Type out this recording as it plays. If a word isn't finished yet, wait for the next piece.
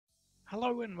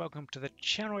Hello and welcome to the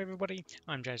channel everybody,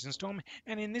 I'm Jason Storm,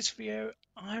 and in this video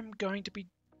I'm going to be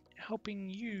helping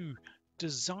you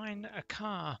design a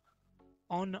car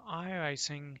on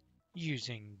iRacing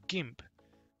using Gimp.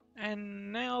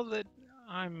 And now that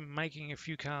I'm making a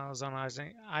few cars on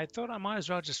iRacing, I thought I might as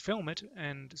well just film it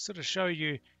and sort of show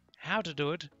you how to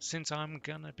do it, since I'm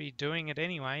going to be doing it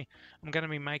anyway. I'm going to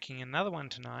be making another one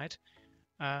tonight.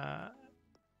 I'm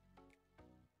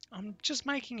just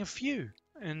making a few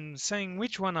and seeing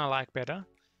which one I like better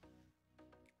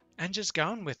and just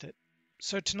going with it.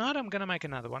 So tonight I'm going to make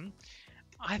another one.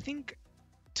 I think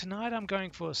tonight I'm going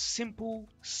for a simple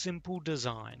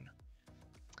design.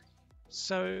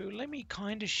 So let me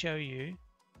kind of show you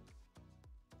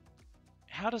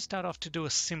how to start off to do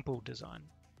a simple design.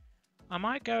 I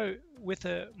might go with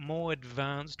a more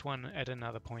advanced one at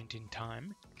another point in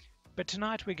time, but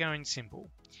tonight we're going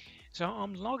simple. So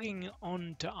I'm logging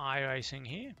on to iRacing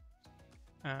here.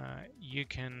 You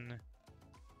can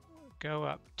go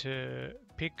up to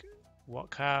pick what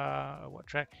car, what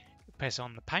track, press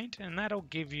on the paint, and that'll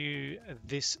give you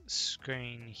this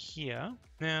screen here.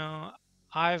 Now,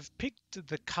 I've picked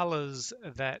the colors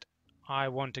that I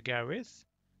want to go with.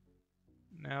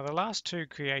 Now, the last two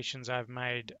creations I've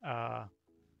made are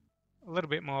a little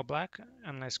bit more black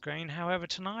and less green. However,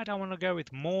 tonight I want to go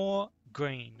with more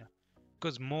green,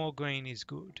 because more green is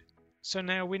good. So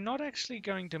now we're not actually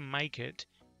going to make it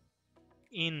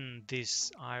in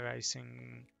this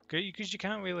iRacing, because you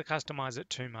can't really customize it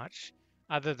too much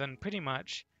other than pretty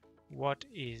much what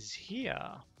is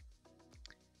here.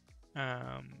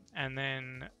 And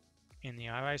then in the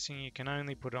iRacing you can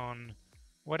only put on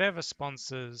whatever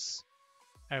sponsors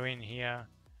are in here,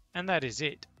 and that is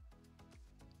it.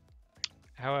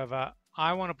 However,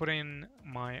 I want to put in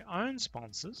my own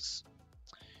sponsors,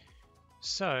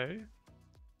 so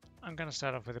I'm going to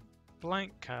start off with a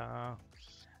blank car,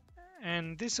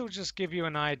 and this will just give you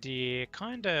an idea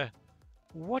kind of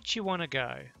what you want to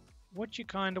go, what you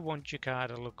kind of want your car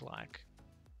to look like.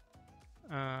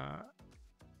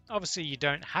 Obviously you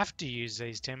don't have to use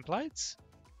these templates.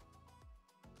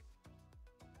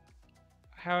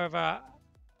 However,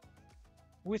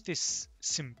 with this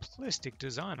simplistic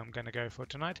design I'm going to go for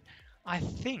tonight, I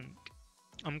think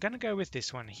I'm going to go with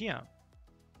this one here,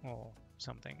 or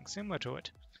something similar to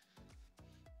it.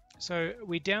 So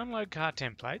we download car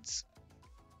templates,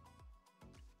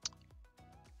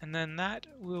 and then that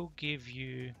will give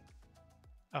you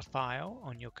a file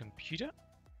on your computer,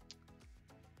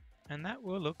 and that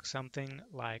will look something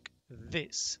like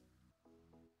this,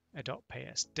 a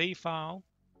 .psd file,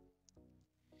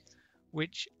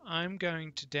 which I'm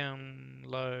going to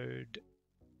download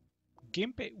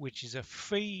Gimp, which is a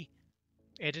free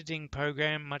editing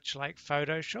program much like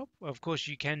Photoshop. Of course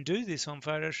you can do this on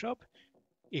Photoshop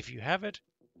if you have it,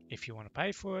 if you want to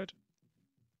pay for it.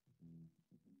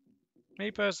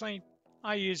 Me personally,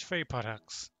 I use free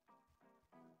products.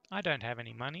 I don't have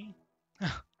any money. So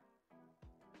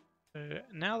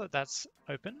now that that's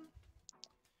open,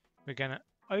 we're going to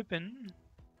open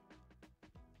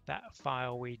that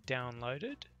file we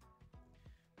downloaded.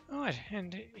 Alright,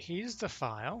 and here's the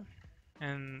file,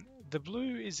 and the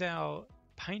blue is our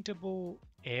paintable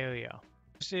area.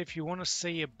 So if you want to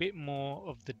see a bit more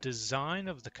of the design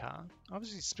of the car,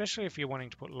 obviously especially if you're wanting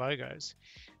to put logos,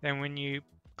 then when you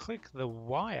click the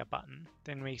wire button,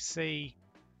 then we see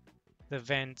the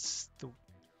vents, the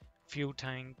fuel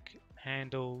tank,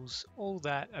 handles, all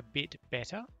that a bit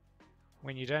better.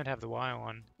 When you don't have the wire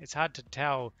on, it's hard to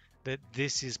tell that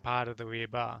this is part of the rear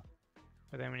bar.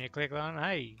 But then when you click on,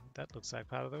 hey, that looks like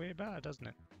part of the rear bar, doesn't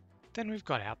it? Then we've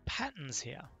got our patterns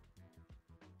here.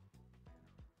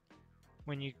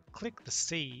 When you click the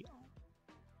C,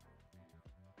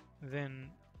 then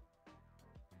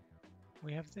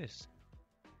we have this.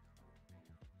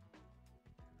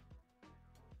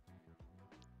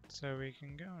 So we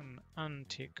can go and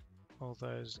untick all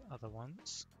those other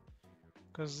ones,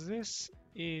 because this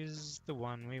is the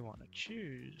one we want to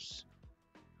choose.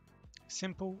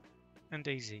 Simple and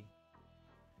easy.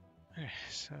 Okay,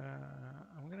 so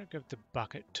I'm going to grab the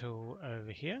bucket tool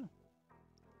over here,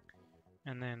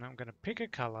 and then I'm going to pick a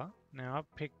color. Now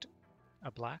I've picked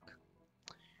a black.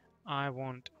 I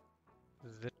want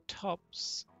the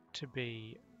tops to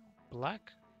be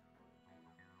black.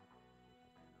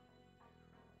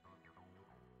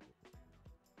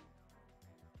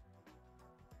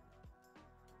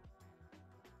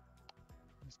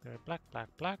 Let's go black, black,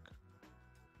 black.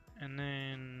 And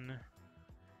then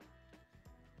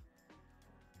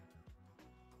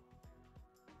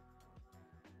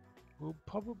we'll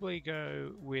probably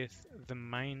go with the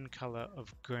main color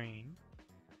of green.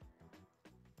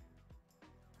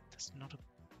 That's not a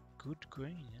good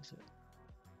green, is it?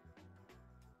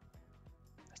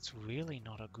 That's really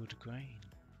not a good green.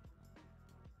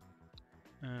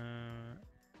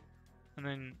 And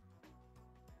then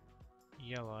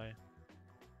yellow.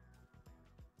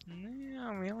 Yeah,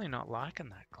 I'm really not liking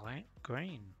that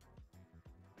green.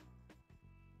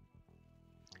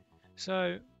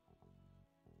 So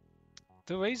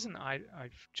the reason I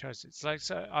chose it, so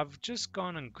I've just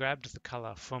gone and grabbed the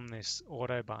color from this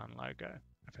Autobahn logo,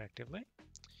 effectively.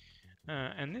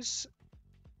 And this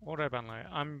Autobahn logo,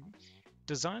 I'm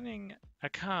designing a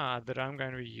car that I'm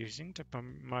going to be using to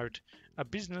promote a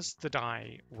business that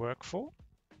I work for.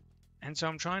 And so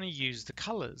I'm trying to use the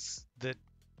colors that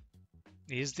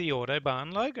is the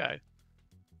Autobahn logo.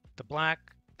 The black,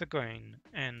 the green,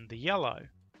 and the yellow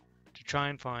to try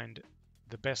and find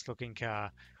the best looking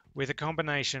car with a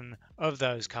combination of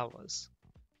those colors.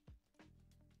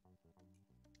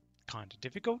 Kind of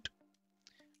difficult.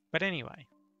 But anyway,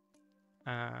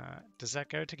 does that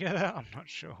go together? I'm not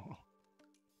sure.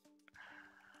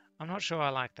 I'm not sure I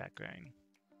like that green.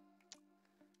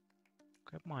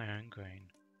 Grab my own green,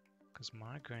 because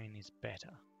my green is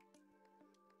better.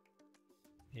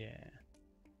 Yeah,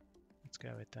 let's go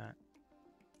with that.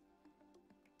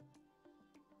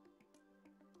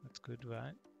 That's good,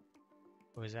 right?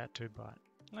 Or is that too bright?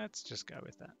 Let's just go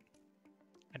with that.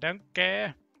 I don't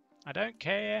care. I don't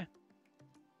care.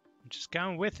 I'm just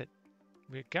going with it.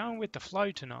 We're going with the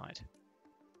flow tonight.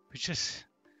 We're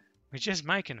just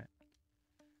making it.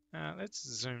 Let's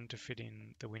zoom to fit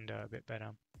in the window a bit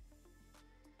better.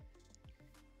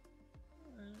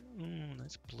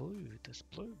 That's blue. That's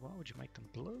blue. Why would you make them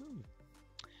blue?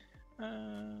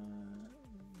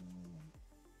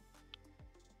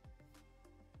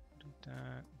 Do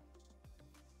that.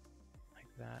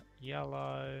 Make that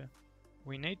yellow.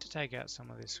 We need to take out some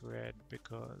of this red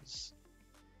because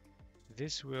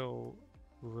this will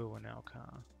ruin our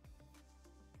car.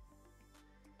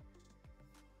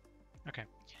 Okay,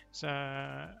 so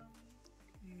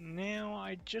now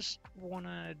I just want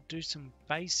to do some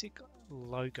basic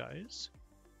logos.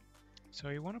 So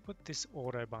we want to put this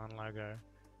Autobahn logo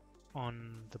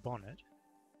on the bonnet.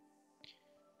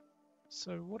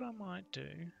 So what I might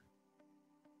do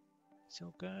is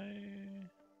I'll go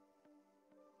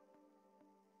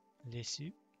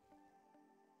dessus,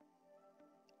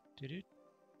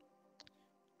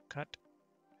 cut,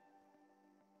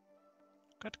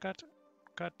 cut, cut,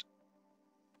 cut,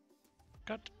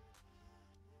 cut,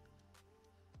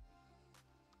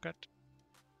 cut,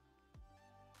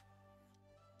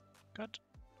 cut,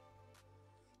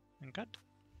 and cut.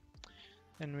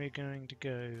 Then we're going to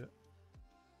go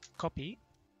copy.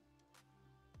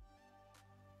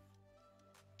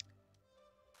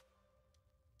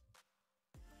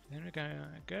 Then we're going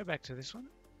to go back to this one.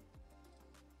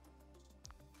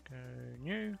 Go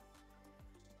new.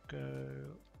 Go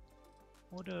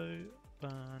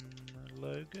Autobahn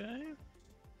logo.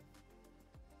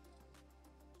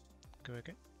 Go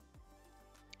okay.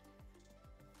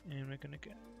 And we're going to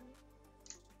go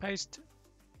paste.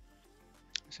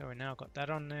 So we now got that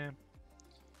on there.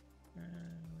 We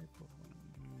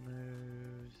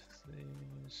move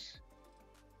this.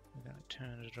 We're going to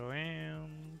turn it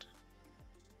around.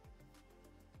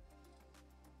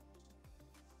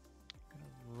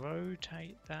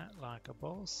 Rotate that like a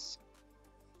boss.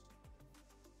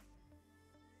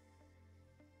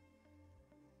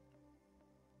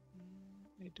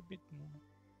 Need a bit more.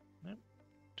 Nope,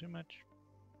 too much.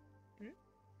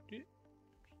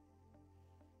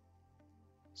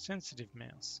 Sensitive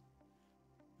mouse.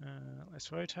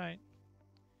 Let's rotate.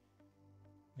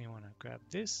 We want to grab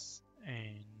this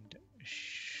and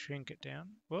shrink it down.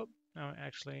 Well, no,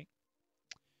 actually,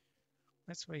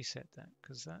 let's reset that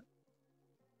because that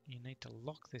you need to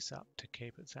lock this up to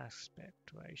keep its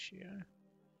aspect ratio.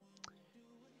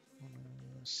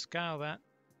 Scale that.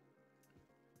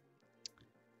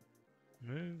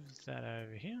 Move that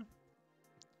over here.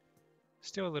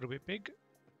 Still a little bit big.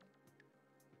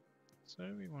 So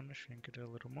we want to shrink it a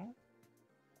little more.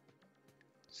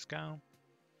 Scale.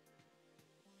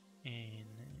 And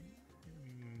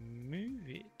move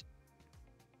it.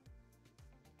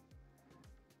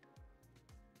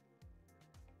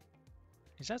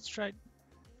 Is that straight?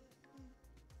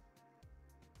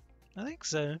 I think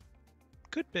so.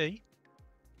 Could be.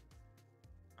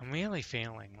 I'm really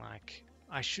feeling like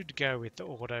I should go with the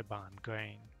Autobahn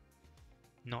green,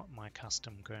 not my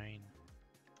custom green.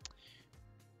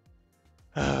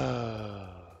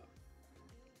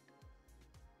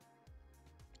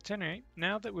 So anyway,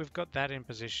 now that we've got that in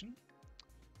position,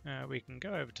 we can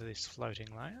go over to this floating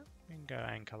layer. We can go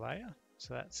anchor layer.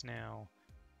 So that's now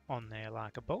on there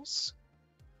like a boss.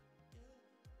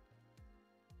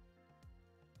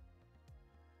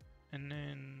 And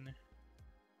then,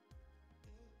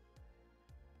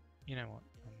 you know what?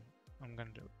 I'm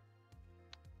gonna do it.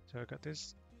 So I got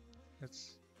this.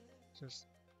 Let's just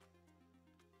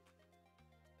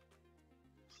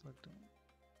select it.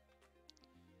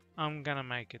 I'm gonna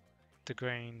make it the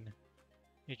green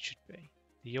it should be.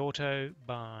 The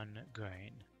Autobahn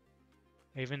green.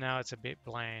 Even though it's a bit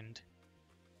bland.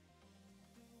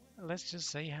 Let's just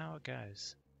see how it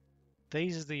goes.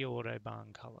 These are the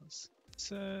Autobahn colors.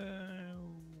 So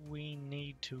we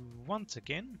need to once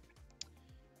again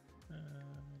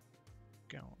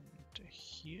go on to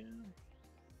here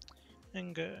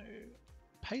and go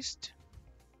paste.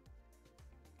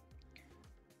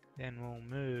 Then we'll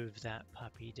move that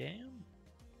puppy down.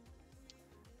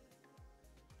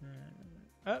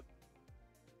 Up.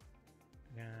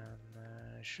 And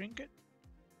shrink it.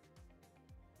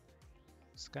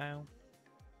 Scale.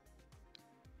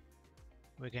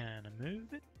 We're gonna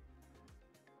move it.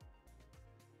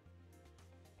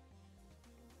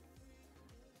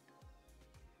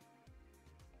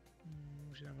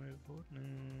 Should I move forward? No,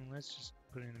 let's just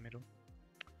put it in the middle.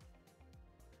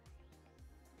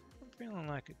 I'm feeling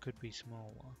like it could be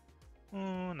smaller.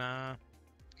 Oh, nah.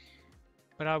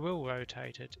 But I will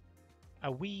rotate it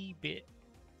a wee bit.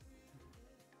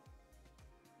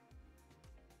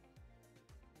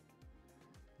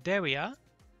 There we are.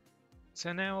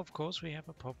 So now, of course, we have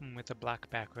a problem with a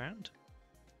black background.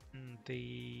 And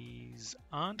these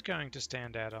aren't going to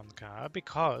stand out on the car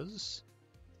because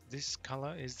this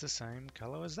color is the same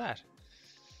color as that.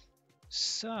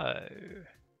 So,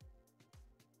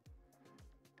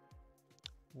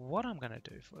 what I'm going to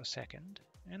do for a second,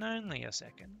 and only a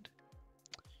second,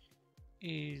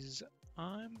 is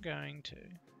I'm going to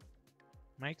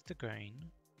make the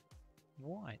green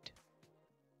white.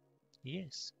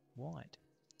 Yes, white.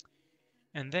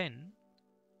 And then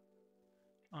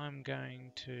I'm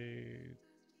going to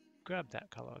grab that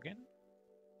color again,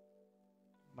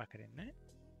 whack it in there,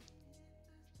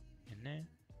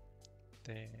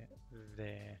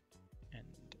 there,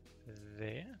 and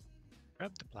there.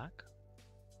 Grab the black,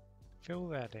 fill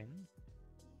that in,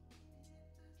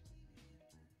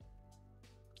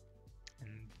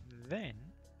 and then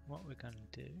what we're going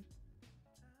to do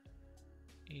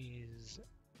is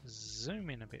zoom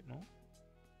in a bit more.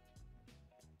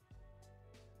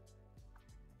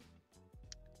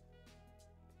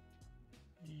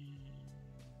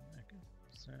 Okay,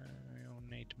 so we'll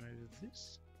need to move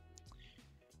this.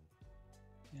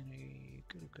 And we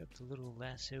could have got the little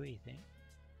lasso-y thing.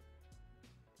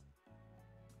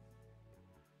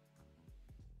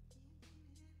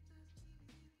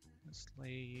 Let's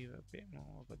leave a bit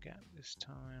more of a gap this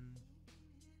time.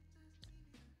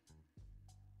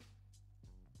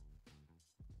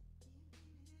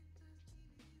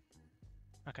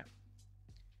 Okay.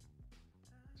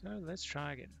 So let's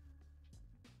try again.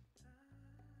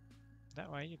 That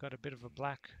way you got a bit of a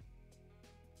black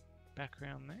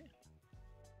background there.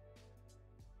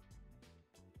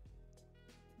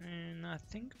 And I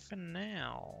think for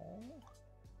now,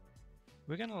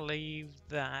 we're going to leave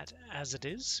that as it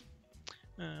is.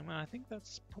 And I think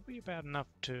that's probably about enough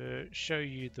to show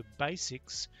you the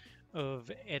basics of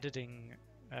editing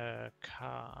a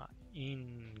car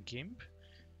in Gimp.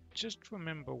 Just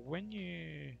remember, when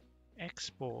you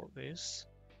export this,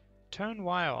 turn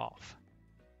wire off.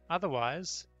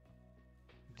 Otherwise,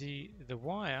 the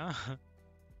wire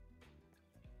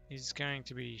is going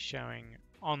to be showing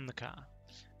on the car.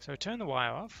 So turn the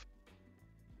wire off,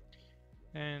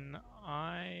 and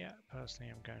I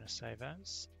personally am going to save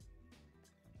as.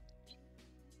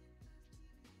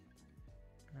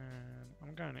 And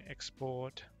I'm going to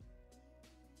export.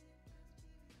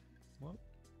 What?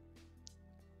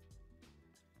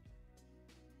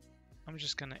 I'm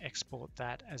just going to export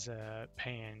that as a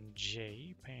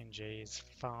PNG. PNG is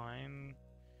fine.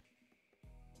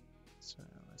 So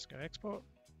let's go export.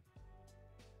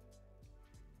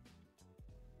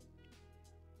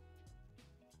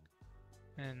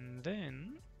 And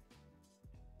then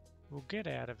we'll get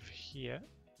out of here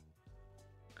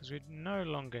because we no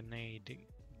longer need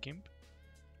Gimp.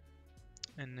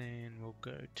 And then we'll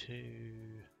go to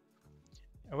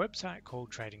a website called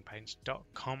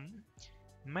tradingpaints.com.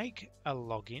 Make a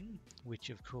login, which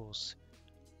of course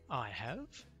I have.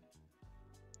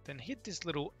 Then hit this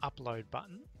little upload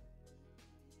button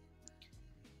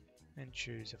and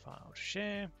choose a file to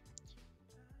share.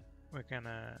 We're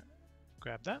gonna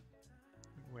grab that.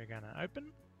 We're gonna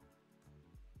open.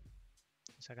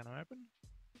 Is that gonna open?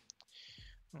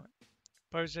 All right.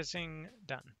 Processing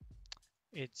done.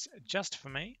 It's just for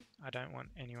me. I don't want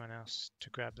anyone else to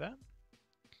grab that.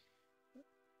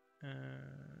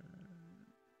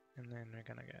 And then we're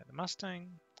going to go the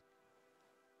Mustang.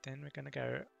 Then we're going to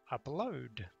go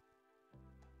upload.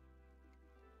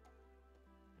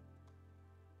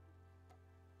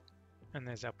 And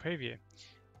there's our preview.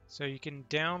 So you can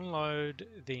download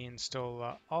the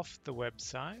installer off the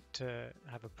website to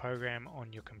have a program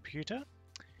on your computer.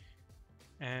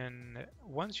 And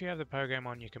once you have the program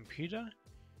on your computer,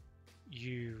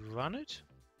 you run it.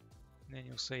 And then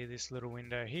you'll see this little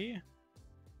window here.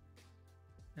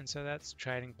 And so that's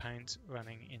Trading Paints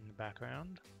running in the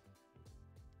background.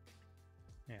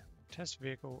 Yeah, test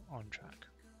vehicle on track.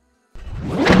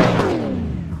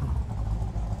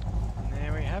 And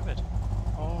there we have it.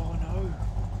 Oh no!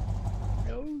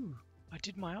 No! I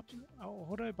did my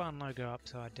Autobahn logo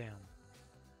upside down.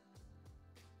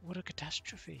 What a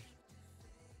catastrophe.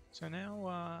 So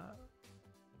now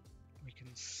we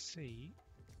can see.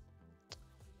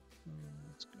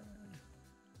 Let's go.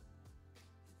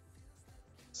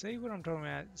 See what I'm talking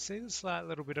about? See the slight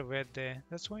little bit of red there?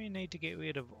 That's why you need to get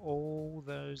rid of all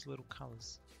those little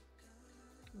colours.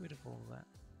 Get rid of all that.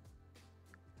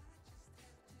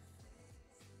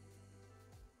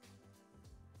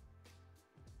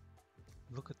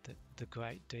 Look at the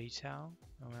great detail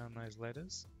around those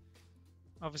letters.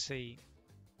 Obviously,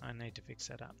 I need to fix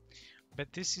that up.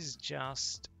 But this is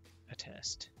just a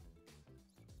test.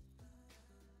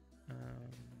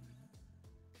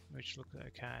 Which looks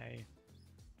okay.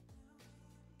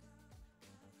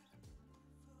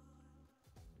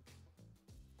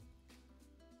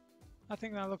 I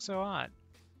think that looks alright.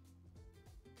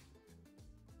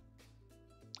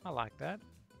 I like that.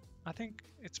 I think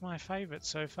it's my favourite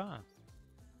so far.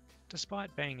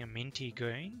 Despite being a minty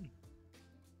green.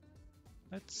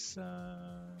 Let's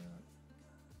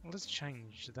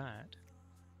change that.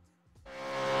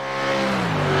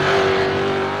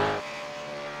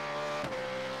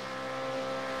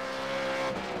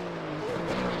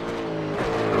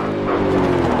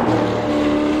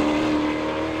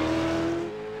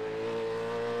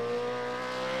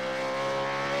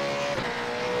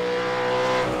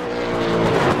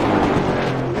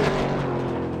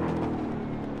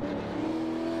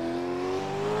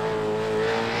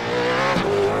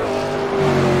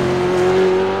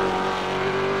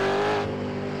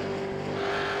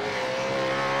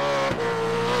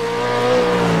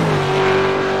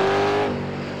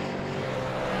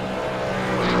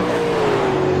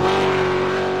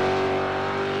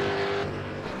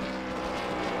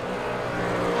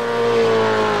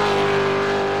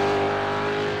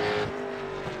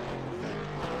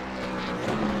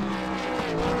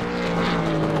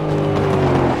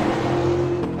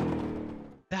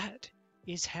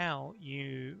 Is how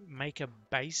you make a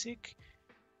basic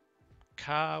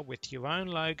car with your own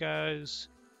logos.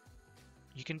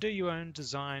 You can do your own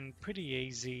design pretty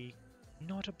easy,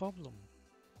 not a problem.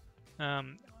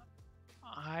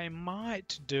 I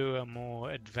might do a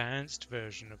more advanced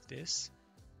version of this.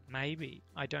 Maybe,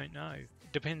 I don't know.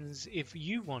 Depends if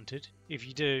you want it. If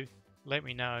you do, let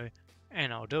me know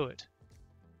and I'll do it.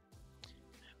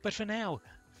 But for now,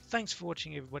 thanks for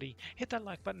watching, everybody. Hit that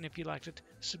like button if you liked it.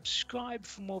 Subscribe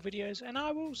for more videos, and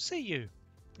I will see you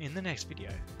in the next video.